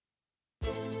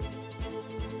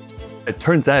It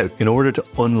turns out, in order to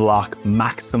unlock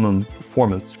maximum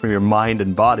performance from your mind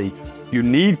and body, you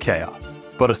need chaos,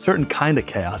 but a certain kind of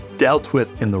chaos dealt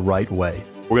with in the right way.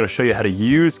 We're going to show you how to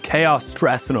use chaos,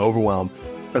 stress, and overwhelm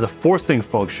as a forcing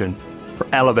function for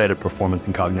elevated performance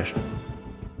and cognition.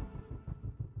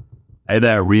 Hey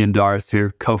there, Rian Doris here,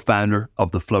 co-founder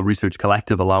of the Flow Research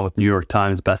Collective, along with New York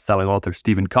Times bestselling author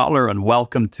Steven Kotler, and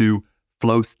welcome to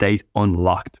Flow State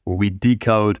Unlocked, where we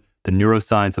decode the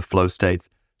neuroscience of flow states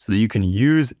so that you can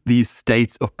use these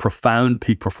states of profound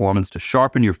peak performance to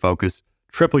sharpen your focus,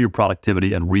 triple your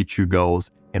productivity, and reach your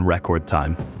goals in record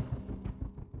time.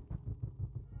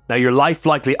 Now, your life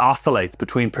likely oscillates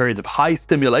between periods of high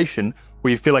stimulation where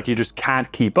you feel like you just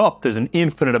can't keep up, there's an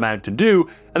infinite amount to do,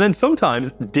 and then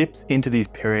sometimes dips into these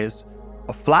periods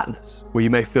of flatness where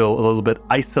you may feel a little bit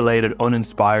isolated,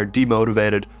 uninspired,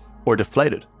 demotivated, or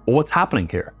deflated. Well, what's happening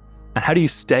here? And how do you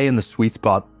stay in the sweet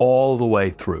spot all the way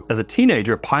through? As a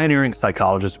teenager, pioneering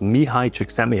psychologist Mihai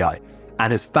Csikszentmihalyi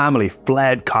and his family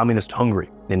fled communist Hungary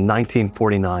in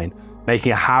 1949,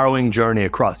 making a harrowing journey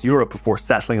across Europe before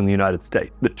settling in the United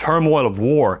States. The turmoil of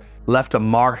war left a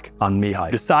mark on Mihai.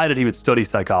 He decided he would study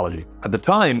psychology. At the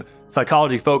time,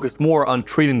 psychology focused more on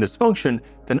treating dysfunction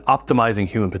than optimizing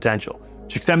human potential.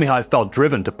 Csikszentmihalyi felt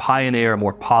driven to pioneer a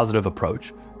more positive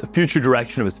approach. The future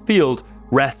direction of his field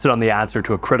rested on the answer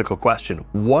to a critical question: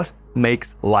 what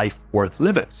makes life worth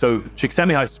living? So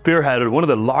Csikszentmihalyi spearheaded one of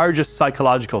the largest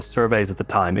psychological surveys at the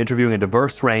time, interviewing a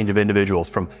diverse range of individuals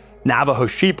from Navajo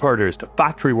sheep herders to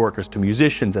factory workers to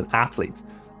musicians and athletes.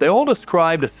 They all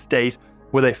described a state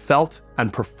where they felt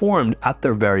and performed at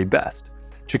their very best.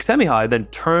 Csikszentmihalyi then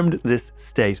termed this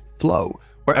state flow,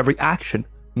 where every action,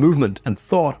 movement, and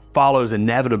thought follows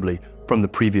inevitably from the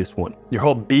previous one. Your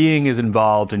whole being is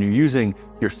involved and you're using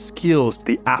your skills to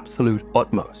the absolute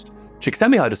utmost.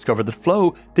 Csikszentmihalyi discovered that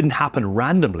flow didn't happen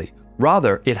randomly.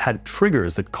 Rather, it had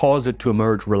triggers that caused it to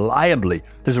emerge reliably.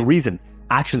 There's a reason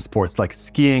action sports like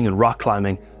skiing and rock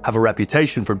climbing have a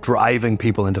reputation for driving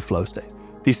people into flow state.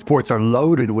 These sports are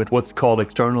loaded with what's called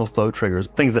external flow triggers,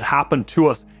 things that happen to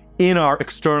us in our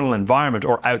external environment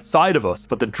or outside of us,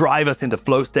 but that drive us into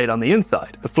flow state on the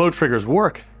inside. The flow triggers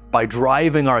work by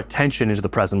driving our attention into the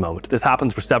present moment. This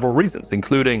happens for several reasons,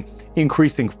 including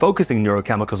increasing focusing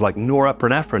neurochemicals like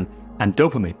norepinephrine and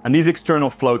dopamine. And these external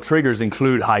flow triggers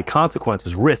include high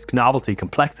consequences, risk, novelty,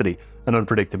 complexity, and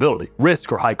unpredictability.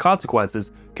 Risk or high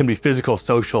consequences can be physical,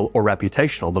 social, or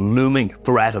reputational. The looming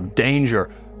threat of danger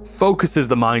focuses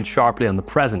the mind sharply on the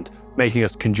present, making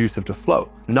us conducive to flow.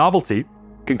 Novelty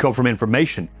can come from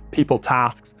information, people,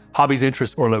 tasks, hobbies,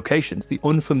 interests, or locations. The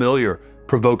unfamiliar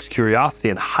provokes curiosity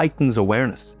and heightens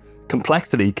awareness.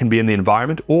 Complexity can be in the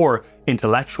environment or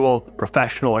intellectual,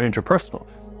 professional, or interpersonal.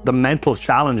 The mental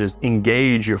challenges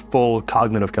engage your full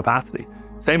cognitive capacity.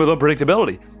 Same with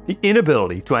unpredictability. The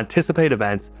inability to anticipate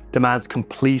events demands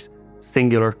complete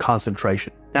singular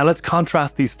concentration. Now let's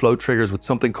contrast these flow triggers with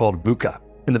something called VUCA.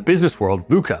 In the business world,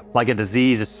 VUCA, like a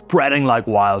disease, is spreading like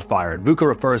wildfire. VUCA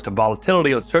refers to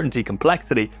volatility, uncertainty,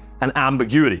 complexity, and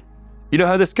ambiguity. You know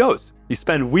how this goes. You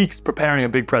spend weeks preparing a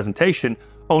big presentation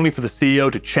only for the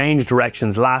CEO to change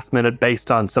directions last minute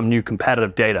based on some new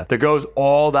competitive data. There goes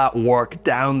all that work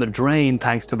down the drain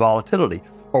thanks to volatility.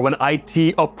 Or when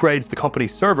IT upgrades the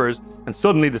company's servers and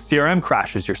suddenly the CRM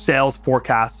crashes, your sales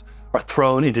forecasts are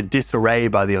thrown into disarray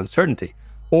by the uncertainty.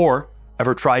 Or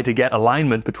ever tried to get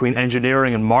alignment between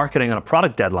engineering and marketing on a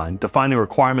product deadline? Defining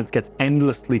requirements gets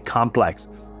endlessly complex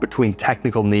between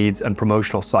technical needs and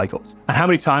promotional cycles. And how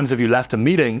many times have you left a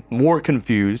meeting more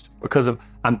confused because of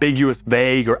ambiguous,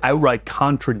 vague, or outright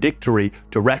contradictory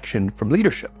direction from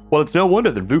leadership? Well, it's no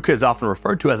wonder that VUCA is often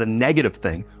referred to as a negative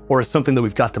thing or as something that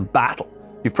we've got to battle.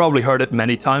 You've probably heard it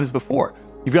many times before.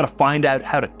 You've got to find out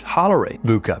how to tolerate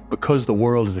VUCA because the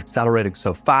world is accelerating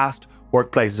so fast,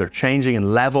 workplaces are changing,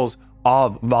 and levels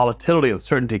of volatility,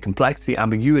 uncertainty, complexity,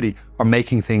 ambiguity are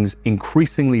making things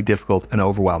increasingly difficult and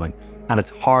overwhelming, and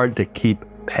it's hard to keep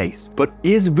pace. But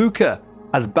is VUCA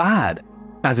as bad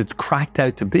as it's cracked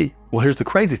out to be? Well, here's the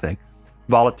crazy thing.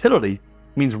 Volatility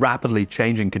means rapidly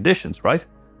changing conditions, right?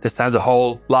 This sounds a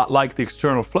whole lot like the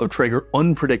external flow trigger,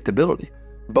 unpredictability.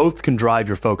 Both can drive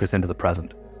your focus into the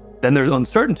present. Then there's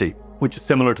uncertainty, which is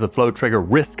similar to the flow trigger,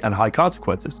 risk, and high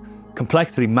consequences.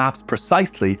 Complexity maps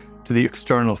precisely to the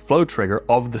external flow trigger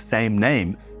of the same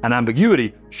name, and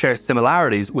ambiguity shares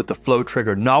similarities with the flow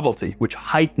trigger, novelty, which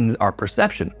heightens our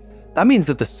perception. That means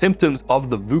that the symptoms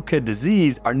of the VUCA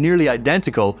disease are nearly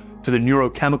identical to the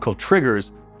neurochemical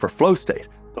triggers for flow state.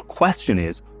 The question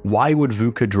is, why would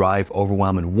VUCA drive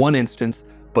overwhelm in one instance,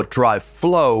 but drive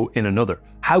flow in another?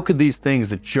 How could these things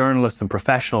that journalists and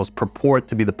professionals purport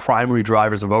to be the primary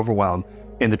drivers of overwhelm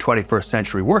in the 21st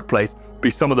century workplace be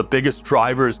some of the biggest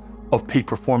drivers of peak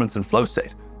performance and flow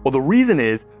state? Well, the reason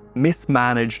is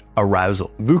mismanaged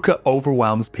arousal. VUCA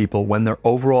overwhelms people when their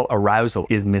overall arousal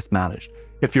is mismanaged.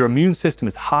 If your immune system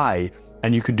is high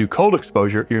and you can do cold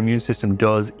exposure, your immune system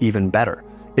does even better.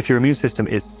 If your immune system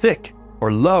is sick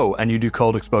or low and you do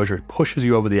cold exposure, it pushes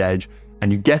you over the edge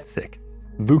and you get sick.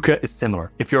 VUCA is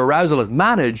similar. If your arousal is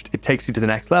managed, it takes you to the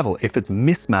next level. If it's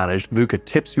mismanaged, VUCA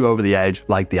tips you over the edge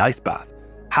like the ice bath.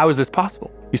 How is this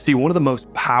possible? You see, one of the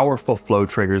most powerful flow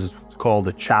triggers is what's called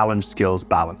the challenge skills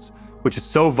balance, which is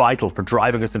so vital for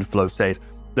driving us into flow state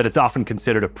that it's often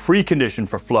considered a precondition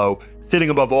for flow, sitting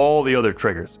above all the other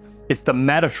triggers. It's the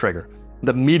meta trigger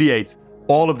that mediates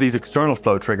all of these external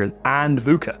flow triggers and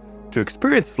VUCA. To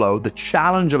experience flow, the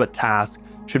challenge of a task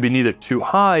should be neither too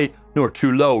high nor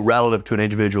too low relative to an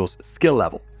individual's skill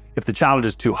level. If the challenge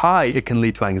is too high, it can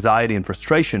lead to anxiety and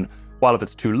frustration, while if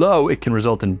it's too low, it can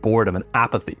result in boredom and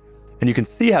apathy. And you can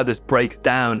see how this breaks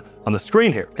down on the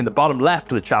screen here. In the bottom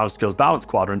left of the challenge skills balance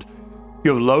quadrant,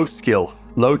 you have low skill,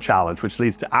 low challenge, which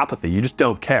leads to apathy. You just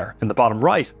don't care. In the bottom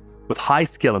right, with high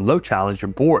skill and low challenge, you're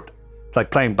bored. It's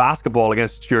like playing basketball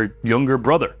against your younger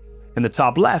brother. In the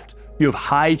top left, you have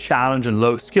high challenge and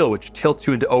low skill, which tilts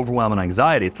you into overwhelm and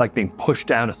anxiety. It's like being pushed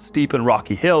down a steep and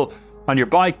rocky hill on your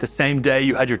bike the same day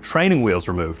you had your training wheels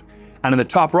removed. And in the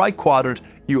top right quadrant,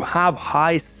 you have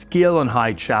high skill and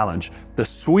high challenge, the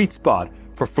sweet spot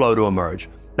for flow to emerge.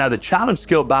 Now, the challenge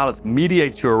skill balance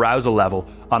mediates your arousal level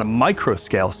on a micro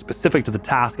scale specific to the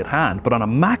task at hand, but on a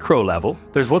macro level,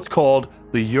 there's what's called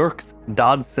the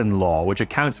Yerkes-Dodson law, which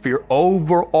accounts for your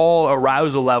overall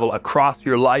arousal level across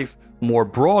your life more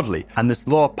broadly. And this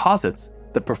law posits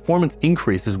that performance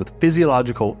increases with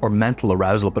physiological or mental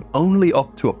arousal, but only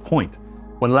up to a point.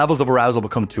 When levels of arousal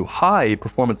become too high,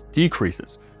 performance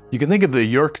decreases. You can think of the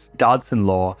Yerkes-Dodson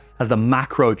law as the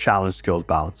macro challenge skills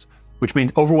balance, which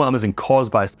means overwhelm isn't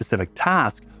caused by a specific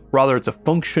task, rather it's a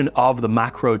function of the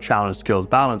macro challenge skills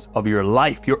balance of your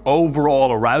life, your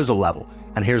overall arousal level.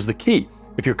 And here's the key.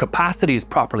 If your capacity is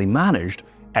properly managed,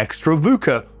 extra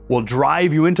VUCA will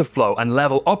drive you into flow and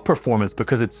level up performance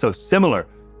because it's so similar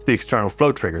to the external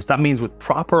flow triggers. That means with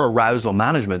proper arousal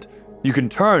management, you can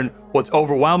turn what's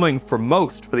overwhelming for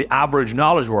most, for the average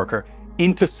knowledge worker,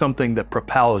 into something that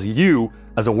propels you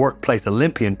as a workplace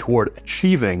Olympian toward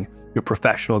achieving your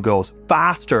professional goals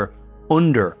faster,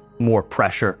 under more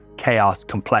pressure, chaos,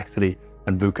 complexity,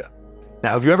 and VUCA.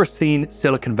 Now, have you ever seen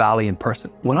Silicon Valley in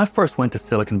person? When I first went to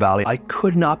Silicon Valley, I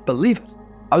could not believe it.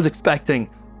 I was expecting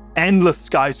endless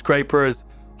skyscrapers,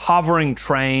 hovering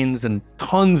trains, and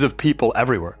tons of people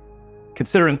everywhere.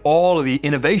 Considering all of the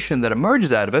innovation that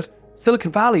emerges out of it,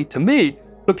 Silicon Valley, to me,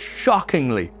 looks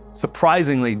shockingly,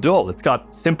 surprisingly dull. It's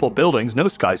got simple buildings, no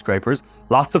skyscrapers,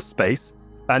 lots of space,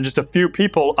 and just a few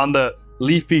people on the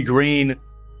leafy green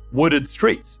wooded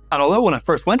streets. And although when I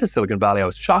first went to Silicon Valley, I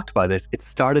was shocked by this, it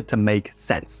started to make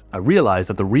sense. I realized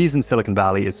that the reason Silicon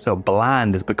Valley is so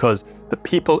bland is because the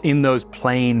people in those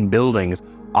plain buildings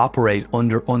operate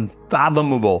under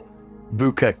unfathomable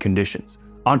VUCA conditions.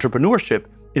 Entrepreneurship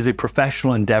is a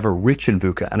professional endeavor rich in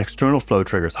VUCA and external flow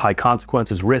triggers, high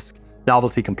consequences, risk,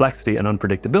 novelty, complexity, and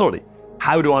unpredictability.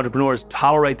 How do entrepreneurs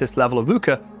tolerate this level of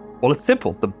VUCA? Well, it's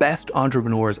simple. The best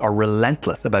entrepreneurs are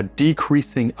relentless about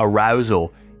decreasing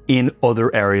arousal in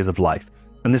other areas of life.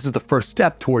 And this is the first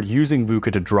step toward using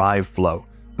VUCA to drive flow.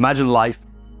 Imagine life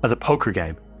as a poker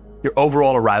game. Your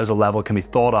overall arousal level can be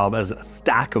thought of as a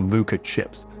stack of VUCA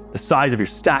chips. The size of your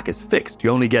stack is fixed.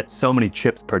 You only get so many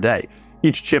chips per day.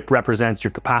 Each chip represents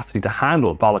your capacity to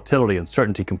handle volatility,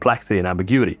 uncertainty, complexity, and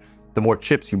ambiguity. The more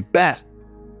chips you bet,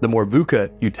 the more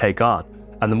VUCA you take on,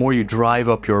 and the more you drive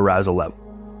up your arousal level.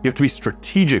 You have to be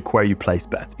strategic where you place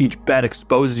bets. Each bet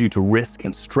exposes you to risk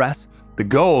and stress. The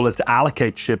goal is to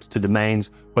allocate chips to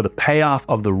domains where the payoff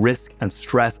of the risk and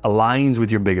stress aligns with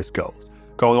your biggest goals.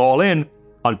 Going all in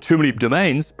on too many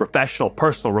domains, professional,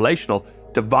 personal, relational,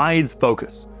 divides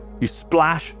focus. You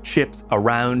splash chips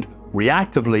around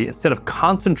reactively instead of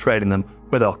concentrating them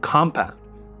where they'll compound.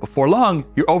 Before long,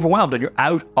 you're overwhelmed and you're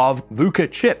out of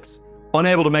VUCA chips,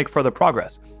 unable to make further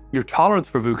progress. Your tolerance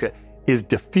for VUCA is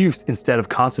diffuse instead of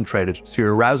concentrated, so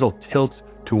your arousal tilts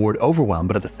toward overwhelm,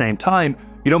 but at the same time,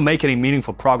 you don't make any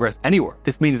meaningful progress anywhere.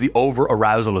 This means the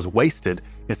over-arousal is wasted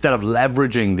instead of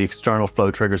leveraging the external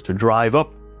flow triggers to drive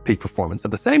up peak performance.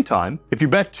 At the same time, if you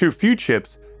bet too few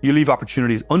chips, you leave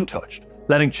opportunities untouched.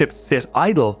 Letting chips sit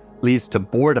idle leads to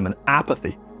boredom and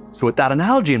apathy. So with that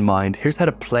analogy in mind, here's how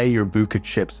to play your VUCA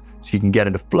chips so you can get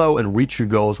into flow and reach your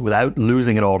goals without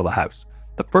losing it all to the house.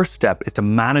 The first step is to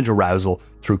manage arousal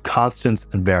through constants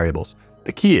and variables.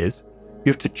 The key is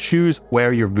you have to choose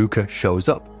where your VUCA shows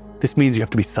up. This means you have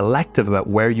to be selective about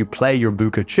where you play your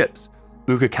VUCA chips.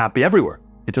 VUCA can't be everywhere.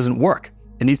 It doesn't work.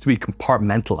 It needs to be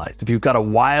compartmentalized. If you've got a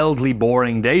wildly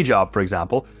boring day job, for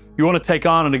example, you want to take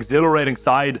on an exhilarating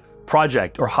side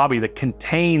project or hobby that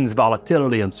contains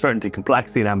volatility, uncertainty,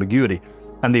 complexity, and ambiguity,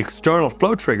 and the external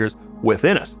flow triggers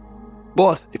within it.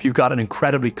 But if you've got an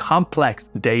incredibly complex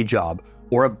day job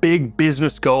or a big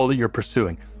business goal that you're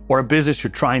pursuing or a business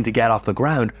you're trying to get off the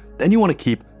ground, then you want to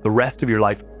keep the rest of your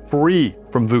life free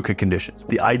from VUCA conditions.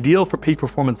 The ideal for peak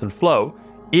performance and flow,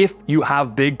 if you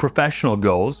have big professional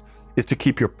goals, is to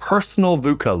keep your personal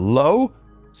VUCA low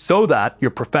so that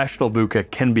your professional VUCA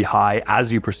can be high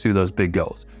as you pursue those big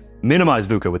goals. Minimize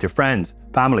VUCA with your friends,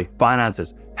 family,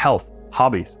 finances, health,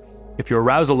 hobbies. If your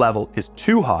arousal level is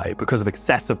too high because of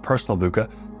excessive personal VUCA,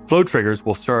 flow triggers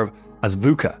will serve as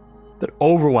VUCA that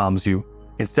overwhelms you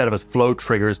instead of as flow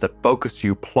triggers that focus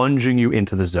you, plunging you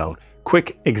into the zone.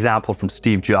 Quick example from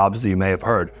Steve Jobs that you may have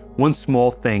heard. One small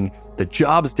thing that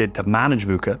Jobs did to manage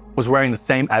VUCA was wearing the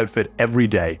same outfit every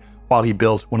day while he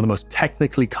built one of the most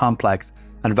technically complex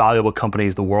and valuable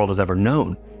companies the world has ever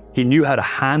known. He knew how to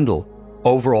handle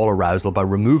overall arousal by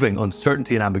removing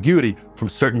uncertainty and ambiguity from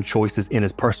certain choices in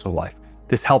his personal life.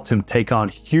 This helped him take on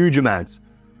huge amounts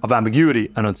of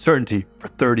ambiguity and uncertainty for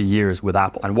 30 years with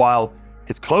Apple. And while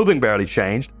his clothing barely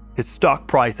changed, his stock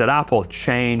price at Apple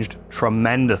changed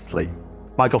tremendously.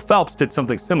 Michael Phelps did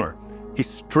something similar. He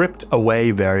stripped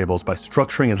away variables by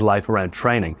structuring his life around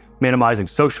training, minimizing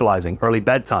socializing, early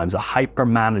bedtimes, a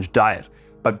hyper-managed diet.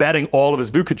 By betting all of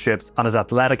his VUCA chips on his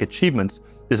athletic achievements,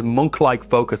 this monk-like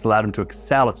focus allowed him to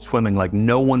excel at swimming like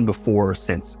no one before or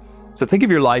since. So think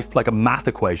of your life like a math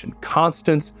equation,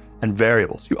 constants and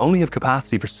variables. You only have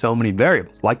capacity for so many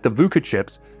variables. Like the VUCA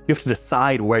chips, you have to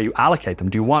decide where you allocate them.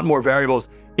 Do you want more variables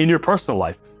in your personal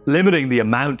life, limiting the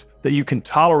amount that you can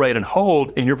tolerate and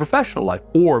hold in your professional life,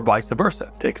 or vice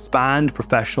versa? To expand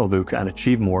professional VUCA and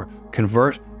achieve more,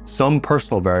 convert some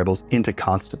personal variables into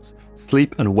constants.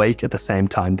 Sleep and wake at the same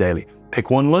time daily. Pick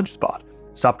one lunch spot.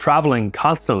 Stop traveling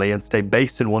constantly and stay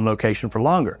based in one location for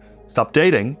longer. Stop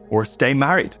dating or stay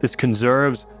married. This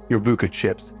conserves your VUCA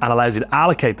chips and allows you to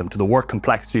allocate them to the work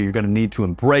complexity you're going to need to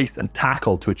embrace and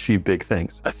tackle to achieve big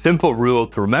things. A simple rule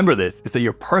to remember this is that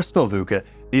your personal VUCA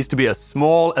needs to be as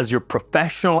small as your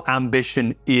professional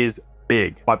ambition is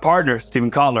big. My partner,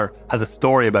 Stephen Kotler, has a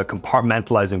story about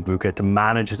compartmentalizing VUCA to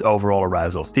manage his overall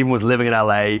arousal. Stephen was living in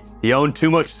LA. He owned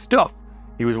too much stuff.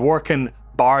 He was working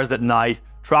bars at night,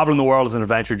 traveling the world as an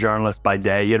adventure journalist by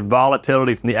day. He had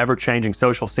volatility from the ever-changing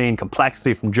social scene,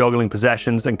 complexity from juggling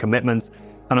possessions and commitments,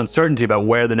 and uncertainty about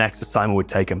where the next assignment would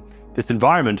take him. This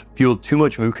environment fueled too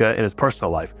much VUCA in his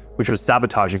personal life, which was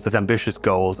sabotaging his ambitious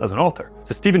goals as an author.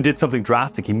 So Stephen did something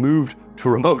drastic. He moved to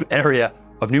a remote area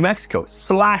of New Mexico,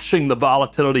 slashing the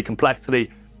volatility, complexity,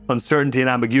 uncertainty, and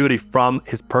ambiguity from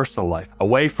his personal life.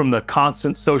 Away from the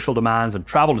constant social demands and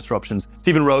travel disruptions,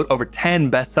 Stephen wrote over 10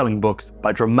 best-selling books.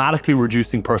 By dramatically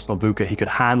reducing personal VUCA, he could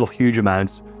handle huge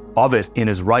amounts of it in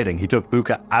his writing. He took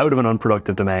VUCA out of an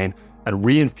unproductive domain and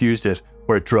reinfused it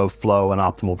where it drove flow and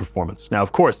optimal performance. Now,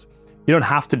 of course, you don't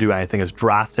have to do anything as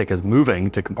drastic as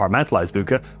moving to compartmentalize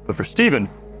VUCA, but for Stephen,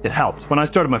 it helped. When I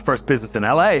started my first business in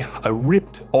LA, I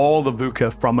ripped all the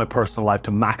VUCA from my personal life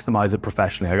to maximize it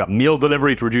professionally. I got meal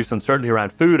delivery to reduce uncertainty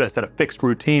around food. I set a fixed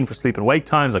routine for sleep and wake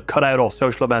times. I cut out all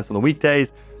social events on the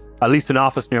weekdays. I leased an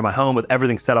office near my home with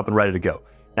everything set up and ready to go.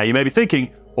 Now you may be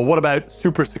thinking, well, what about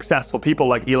super successful people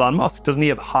like Elon Musk? Doesn't he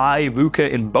have high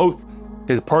VUCA in both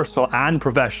his personal and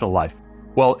professional life?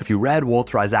 Well, if you read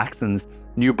Walter Isaacson's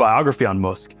new biography on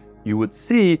Musk, you would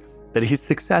see that he's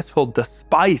successful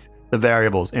despite the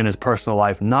variables in his personal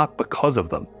life, not because of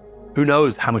them. Who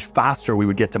knows how much faster we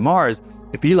would get to Mars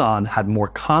if Elon had more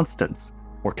constants,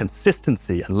 more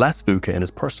consistency, and less VUCA in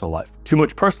his personal life. Too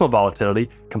much personal volatility,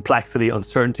 complexity,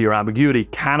 uncertainty, or ambiguity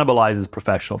cannibalizes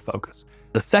professional focus.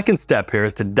 The second step here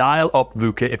is to dial up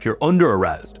VUCA if you're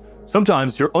under-aroused.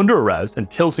 Sometimes you're under-aroused and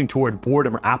tilting toward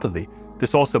boredom or apathy.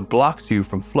 This also blocks you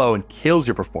from flow and kills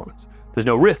your performance. There's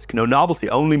no risk, no novelty,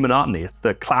 only monotony. It's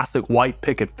the classic white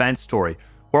picket fence story,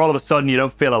 where all of a sudden you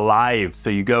don't feel alive, so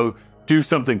you go do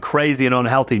something crazy and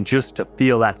unhealthy just to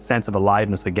feel that sense of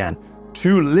aliveness again.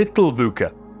 Too little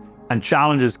VUCA and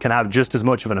challenges can have just as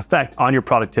much of an effect on your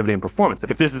productivity and performance.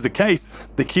 If this is the case,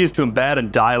 the key is to embed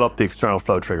and dial up the external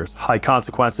flow triggers, high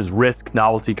consequences, risk,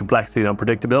 novelty, complexity, and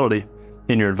unpredictability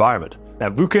in your environment. Now,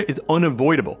 VUCA is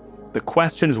unavoidable. The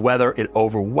question is whether it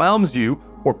overwhelms you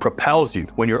or propels you.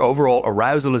 When your overall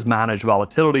arousal is managed,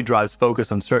 volatility drives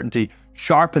focus, uncertainty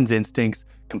sharpens instincts,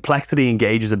 complexity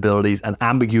engages abilities, and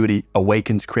ambiguity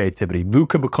awakens creativity.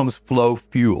 VUCA becomes flow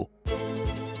fuel.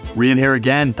 Rian here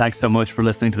again. Thanks so much for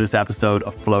listening to this episode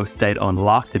of Flow State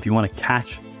Unlocked. If you want to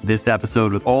catch this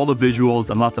episode with all the visuals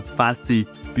and lots of fancy,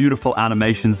 beautiful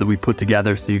animations that we put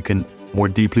together so you can more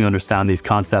deeply understand these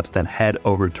concepts, then head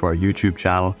over to our YouTube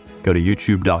channel. Go to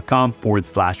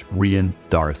youtube.com/Rian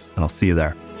Doris, and I'll see you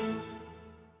there.